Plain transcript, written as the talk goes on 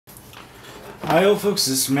Hi folks,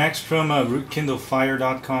 this is Max from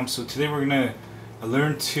KindleFire.com. So today we're going to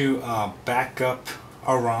learn to back up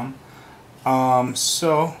our ROM.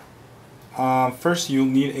 First you'll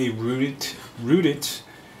need a rooted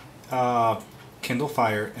Kindle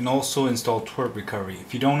Fire and also install twerp recovery.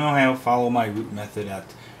 If you don't know how, follow my root method at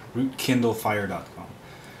KindleFire.com.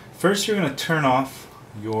 First you're going to turn off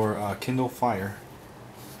your Kindle Fire.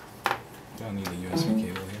 Don't need a USB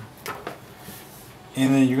cable here.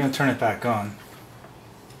 And then you're going to turn it back on.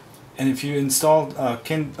 And if you install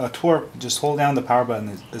twerp, just hold down the power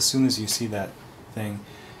button as soon as you see that thing.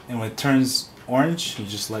 And when it turns orange, you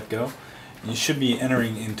just let go. You should be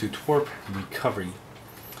entering into twerp recovery.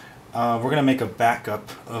 We're going to make a backup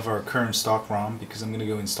of our current stock ROM because I'm going to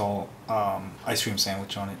go install ice cream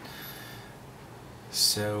sandwich on it.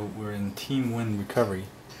 So we're in Team Win recovery.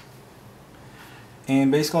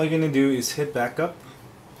 And basically all you're going to do is hit backup.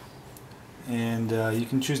 And you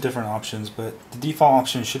can choose different options, but the default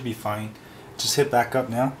option should be fine. Just hit backup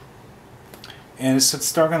now, and it's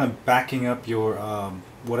start kind of backing up your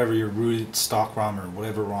whatever your rooted stock ROM or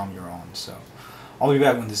whatever ROM you're on. So I'll be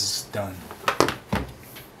back when this is done.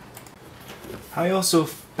 Hi, also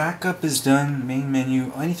backup is done. Main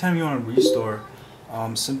menu. Anytime you want to restore,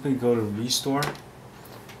 simply go to restore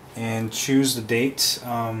and choose the date.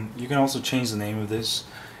 You can also change the name of this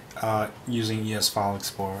using ES File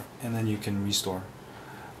Explorer, and then you can restore.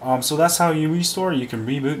 So that's how you restore. You can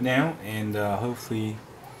reboot now, and hopefully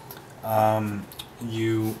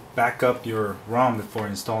you back up your ROM before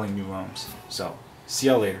installing new ROMs. So see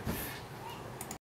y'all later.